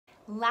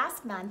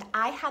Last month,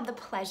 I had the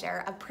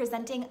pleasure of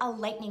presenting a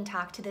lightning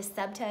talk to the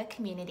Subta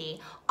community,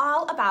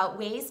 all about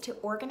ways to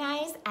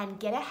organize and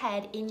get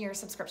ahead in your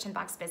subscription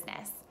box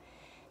business.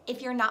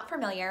 If you're not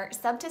familiar,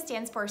 Subta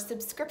stands for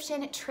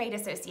Subscription Trade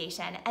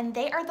Association, and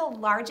they are the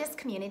largest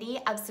community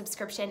of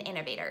subscription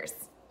innovators.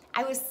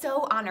 I was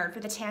so honored for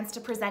the chance to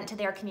present to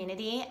their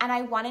community, and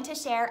I wanted to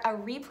share a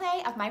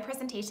replay of my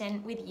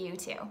presentation with you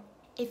too.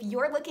 If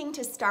you're looking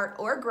to start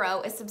or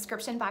grow a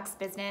subscription box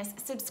business,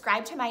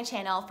 subscribe to my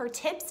channel for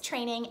tips,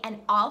 training,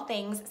 and all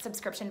things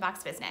subscription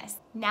box business.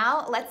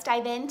 Now let's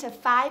dive into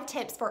 5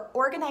 tips for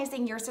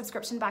organizing your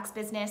subscription box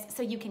business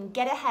so you can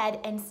get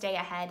ahead and stay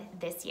ahead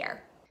this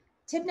year.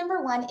 Tip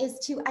number 1 is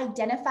to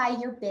identify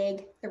your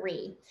big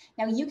 3.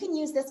 Now you can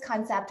use this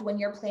concept when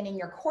you're planning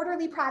your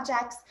quarterly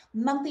projects,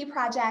 monthly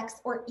projects,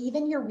 or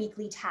even your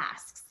weekly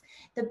tasks.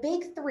 The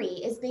big 3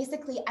 is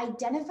basically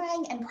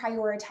identifying and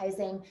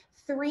prioritizing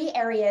 3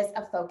 areas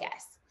of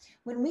focus.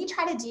 When we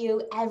try to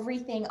do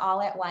everything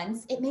all at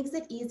once, it makes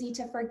it easy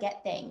to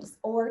forget things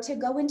or to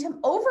go into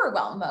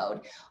overwhelm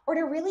mode or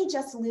to really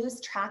just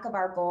lose track of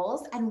our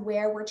goals and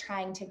where we're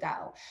trying to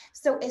go.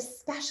 So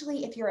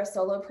especially if you're a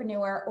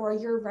solopreneur or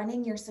you're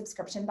running your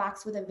subscription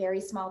box with a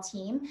very small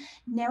team,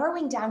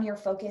 narrowing down your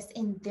focus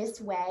in this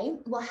way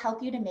will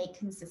help you to make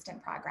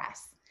consistent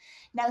progress.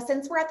 Now,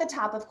 since we're at the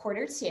top of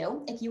quarter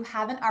 2, if you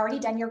haven't already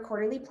done your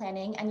quarterly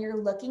planning and you're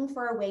looking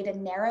for a way to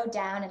narrow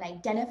down and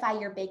identify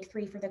your big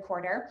 3 for the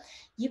quarter,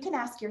 you can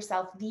ask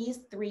yourself these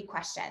 3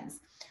 questions.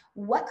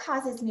 What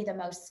causes me the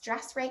most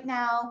stress right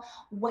now?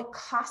 What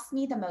costs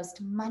me the most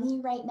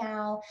money right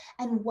now?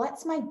 And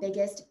what's my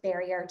biggest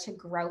barrier to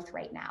growth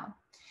right now?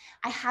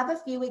 I have a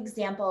few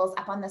examples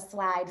up on the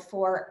slide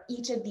for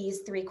each of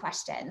these 3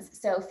 questions.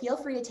 So feel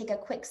free to take a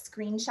quick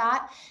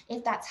screenshot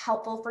if that's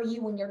helpful for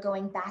you when you're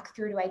going back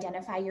through to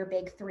identify your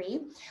big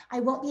 3.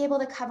 I won't be able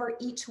to cover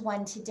each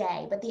one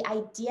today, but the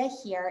idea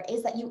here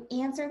is that you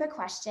answer the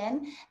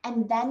question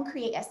and then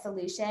create a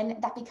solution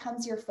that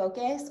becomes your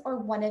focus or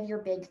one of your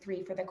big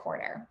 3 for the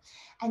quarter.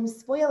 And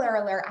spoiler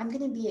alert, I'm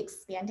going to be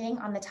expanding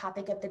on the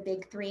topic of the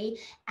big 3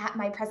 at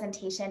my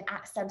presentation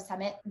at Sub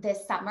Summit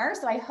this summer.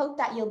 So I hope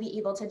that you'll be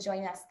able to join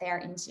us there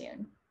in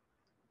June.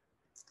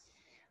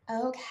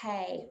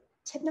 Okay,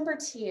 tip number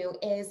 2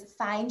 is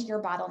find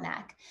your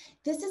bottleneck.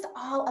 This is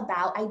all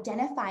about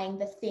identifying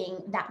the thing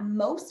that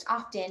most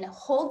often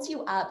holds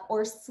you up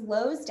or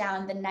slows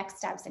down the next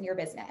steps in your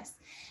business.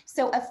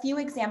 So a few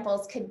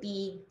examples could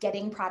be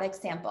getting product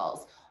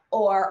samples,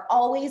 or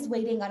always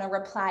waiting on a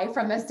reply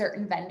from a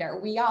certain vendor.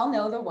 We all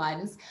know the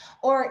ones.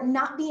 Or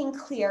not being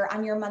clear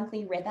on your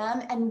monthly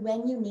rhythm and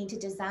when you need to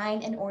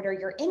design and order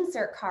your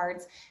insert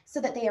cards so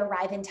that they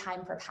arrive in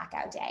time for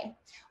packout day.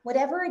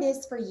 Whatever it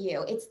is for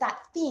you, it's that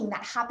thing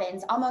that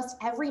happens almost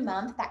every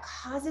month that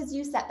causes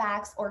you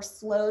setbacks or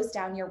slows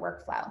down your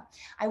workflow.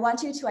 I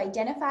want you to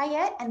identify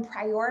it and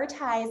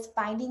prioritize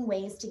finding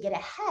ways to get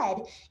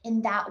ahead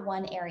in that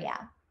one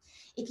area.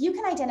 If you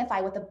can identify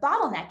what the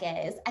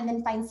bottleneck is and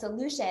then find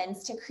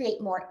solutions to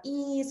create more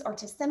ease or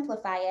to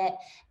simplify it,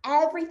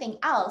 everything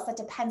else that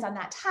depends on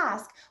that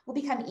task will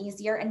become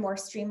easier and more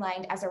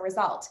streamlined as a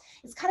result.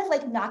 It's kind of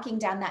like knocking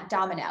down that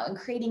domino and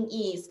creating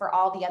ease for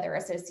all the other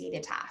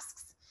associated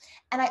tasks.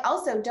 And I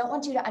also don't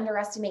want you to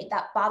underestimate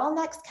that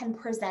bottlenecks can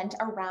present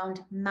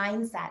around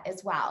mindset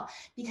as well,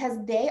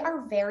 because they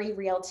are very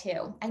real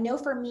too. I know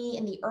for me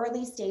in the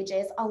early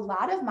stages, a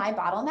lot of my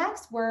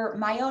bottlenecks were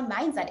my own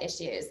mindset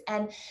issues,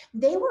 and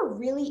they were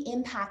really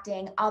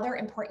impacting other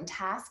important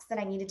tasks that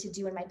I needed to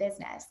do in my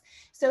business.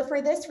 So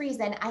for this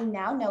reason, I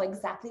now know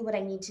exactly what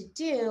I need to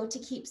do to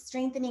keep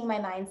strengthening my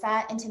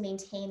mindset and to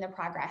maintain the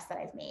progress that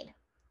I've made.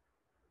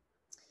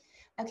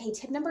 Okay,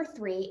 tip number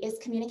 3 is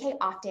communicate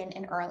often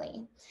and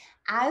early.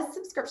 As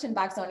subscription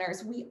box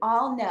owners, we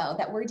all know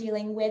that we're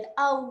dealing with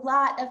a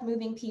lot of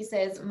moving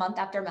pieces month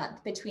after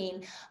month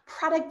between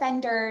product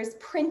vendors,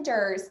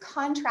 printers,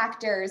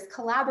 contractors,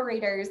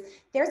 collaborators.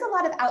 There's a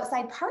lot of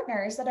outside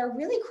partners that are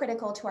really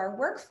critical to our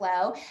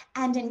workflow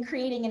and in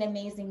creating an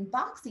amazing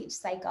box each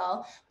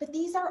cycle. But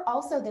these are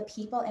also the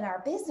people in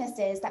our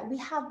businesses that we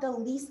have the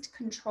least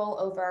control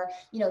over,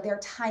 their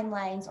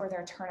timelines or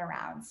their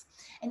turnarounds.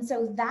 And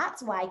so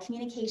that's why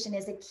communication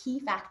is a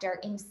key factor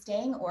in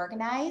staying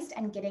organized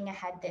and getting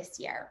ahead this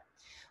year.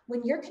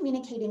 When you're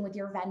communicating with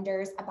your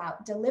vendors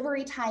about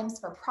delivery times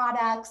for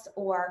products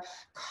or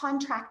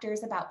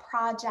contractors about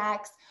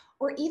projects,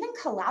 or even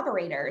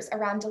collaborators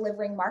around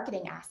delivering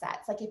marketing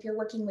assets, like if you're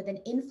working with an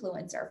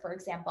influencer, for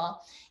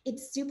example,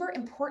 it's super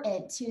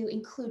important to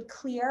include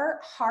clear,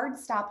 hard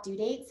stop due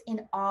dates in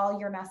all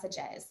your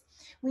messages.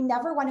 We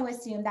never want to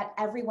assume that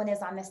everyone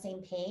is on the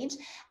same page.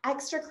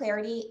 Extra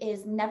clarity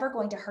is never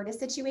going to hurt a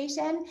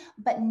situation,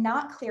 but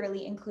not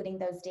clearly including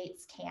those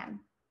dates can.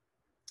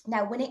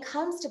 Now, when it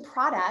comes to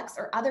products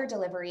or other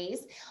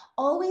deliveries,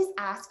 always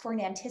ask for an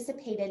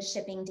anticipated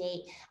shipping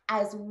date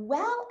as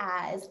well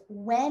as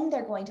when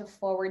they're going to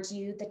forward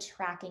you the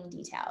tracking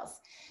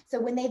details. So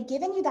when they've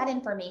given you that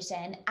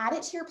information, add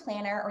it to your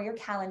planner or your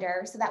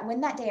calendar so that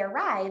when that day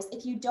arrives,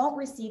 if you don't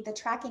receive the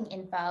tracking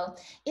info,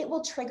 it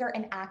will trigger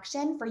an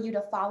action for you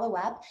to follow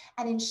up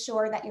and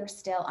ensure that you're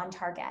still on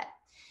target.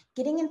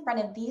 Getting in front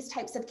of these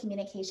types of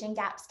communication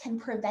gaps can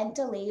prevent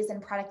delays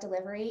in product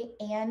delivery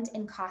and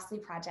in costly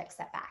project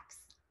setbacks.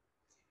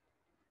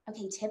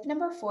 Okay, tip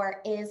number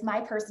 4 is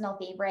my personal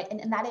favorite,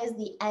 and that is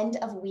the end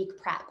of week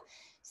prep.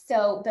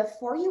 So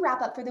before you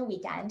wrap up for the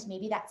weekend,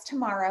 maybe that's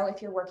tomorrow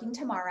if you're working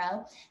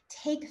tomorrow,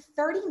 take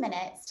 30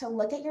 minutes to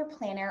look at your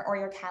planner or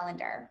your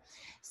calendar.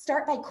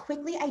 Start by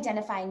quickly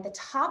identifying the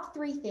top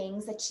 3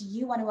 things that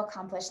you want to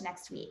accomplish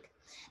next week.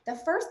 The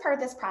first part of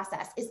this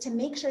process is to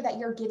make sure that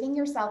you're giving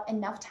yourself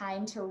enough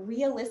time to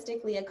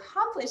realistically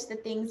accomplish the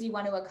things you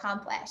want to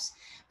accomplish.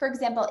 For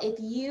example, if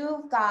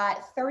you've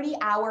got 30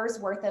 hours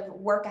worth of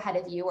work ahead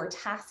of you or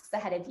tasks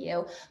ahead of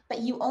you,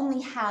 but you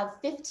only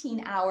have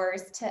 15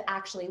 hours to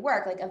actually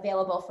work, like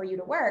available for you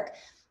to work,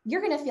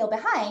 you're going to feel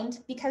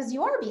behind because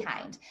you are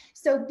behind.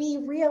 So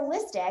be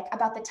realistic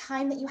about the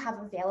time that you have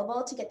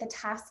available to get the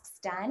tasks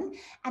done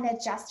and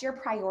adjust your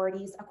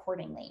priorities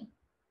accordingly.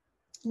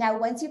 Now,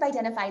 once you've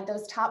identified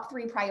those top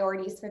 3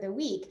 priorities for the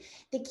week,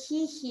 the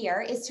key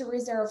here is to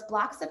reserve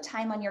blocks of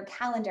time on your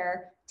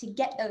calendar to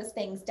get those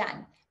things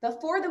done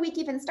before the week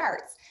even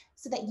starts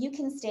so that you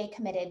can stay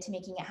committed to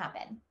making it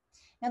happen.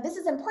 Now, this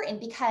is important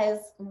because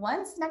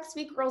once next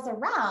week rolls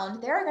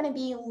around, there are going to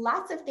be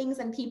lots of things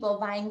and people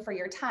vying for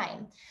your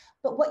time.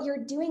 But what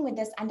you're doing with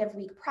this end of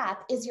week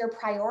prep is you're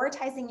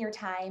prioritizing your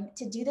time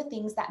to do the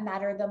things that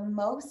matter the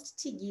most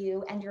to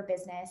you and your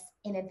business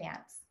in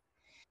advance.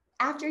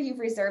 After you've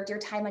reserved your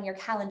time on your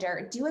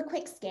calendar, do a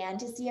quick scan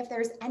to see if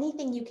there's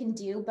anything you can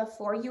do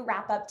before you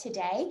wrap up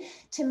today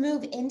to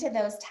move into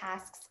those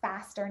tasks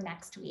faster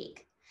next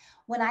week.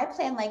 When I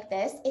plan like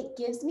this, it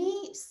gives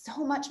me so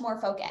much more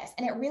focus,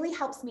 and it really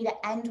helps me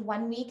to end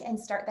one week and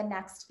start the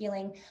next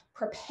feeling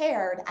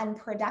prepared and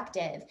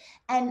productive.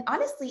 And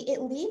honestly,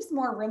 it leaves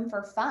more room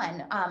for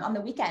fun on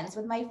the weekends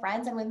with my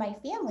friends and with my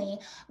family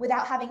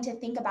without having to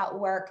think about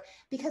work,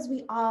 because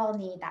we all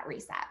need that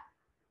reset.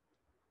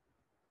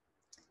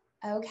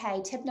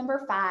 Okay, tip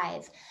number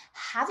 5,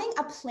 having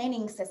a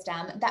planning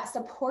system that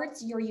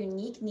supports your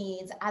unique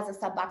needs as a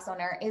sub box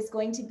owner is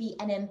going to be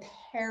an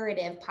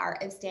imperative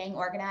part of staying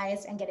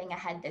organized and getting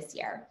ahead this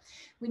year.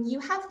 When you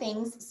have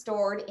things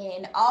stored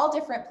in all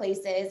different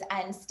places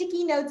and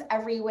sticky notes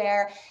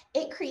everywhere,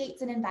 it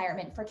creates an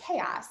environment for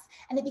chaos,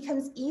 and it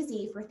becomes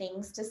easy for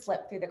things to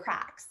slip through the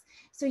cracks.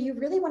 So you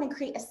really want to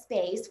create a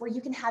space where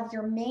you can have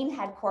your main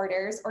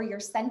headquarters or your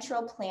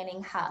central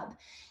planning hub.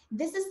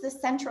 This is the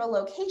central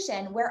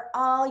location where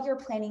all your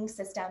planning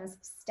systems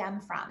stem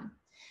from.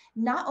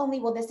 Not only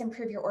will this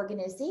improve your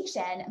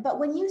organization, but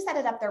when you set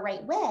it up the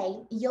right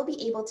way, you'll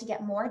be able to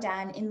get more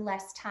done in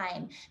less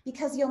time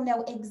because you'll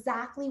know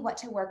exactly what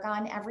to work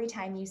on every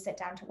time you sit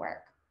down to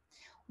work.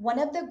 One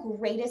of the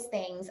greatest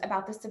things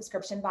about the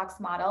subscription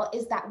box model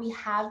is that we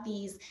have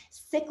these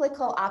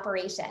cyclical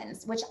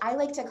operations, which I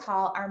like to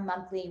call our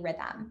monthly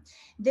rhythm.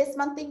 This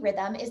monthly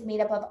rhythm is made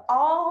up of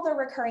all the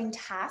recurring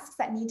tasks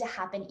that need to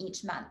happen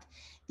each month.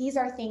 These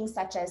are things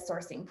such as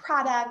sourcing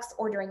products,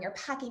 ordering your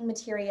packing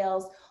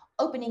materials,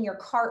 opening your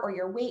cart or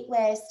your wait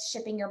list,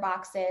 shipping your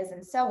boxes,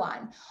 and so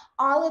on.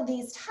 All of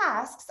these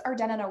tasks are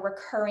done on a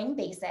recurring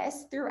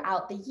basis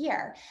throughout the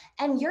year.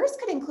 And yours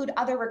could include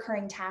other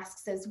recurring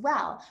tasks as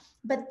well.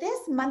 But this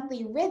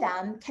monthly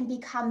rhythm can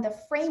become the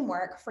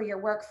framework for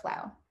your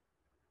workflow.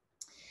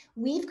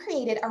 We've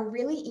created a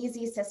really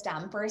easy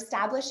system for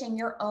establishing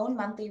your own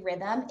monthly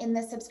rhythm in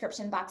the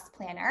subscription box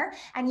planner.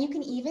 And you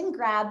can even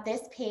grab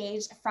this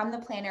page from the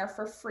planner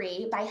for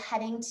free by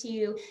heading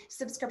to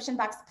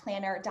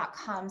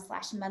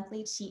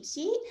subscriptionboxplanner.com/monthly cheat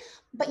sheet.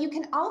 But you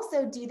can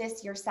also do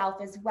this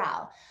yourself as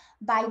well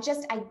by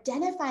just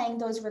identifying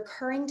those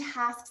recurring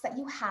tasks that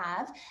you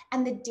have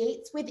and the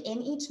dates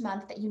within each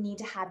month that you need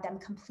to have them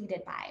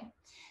completed by.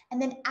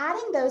 And then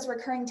adding those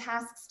recurring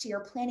tasks to your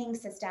planning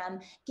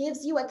system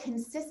gives you a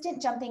consistent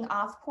jumping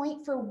off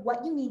point for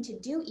what you need to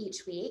do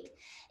each week.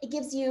 It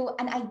gives you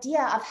an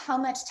idea of how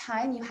much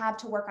time you have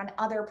to work on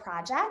other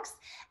projects.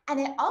 And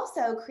it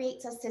also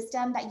creates a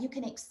system that you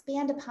can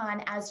expand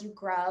upon as you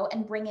grow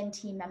and bring in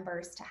team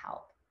members to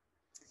help.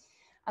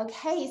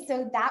 Okay,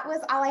 so that was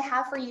all I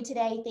have for you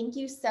today. Thank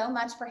you so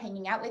much for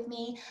hanging out with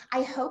me.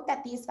 I hope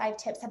that these 5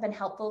 tips have been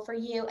helpful for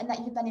you and that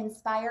you've been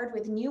inspired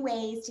with new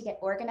ways to get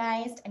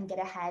organized and get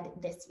ahead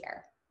this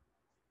year.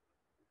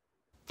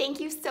 Thank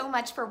you so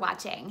much for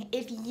watching.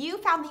 If you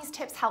found these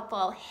tips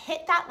helpful,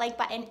 hit that like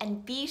button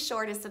and be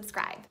sure to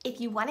subscribe. If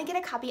you want to get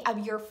a copy of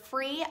your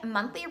free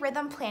monthly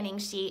rhythm planning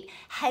sheet,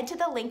 head to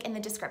the link in the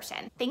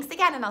description. Thanks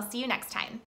again, and I'll see you next time.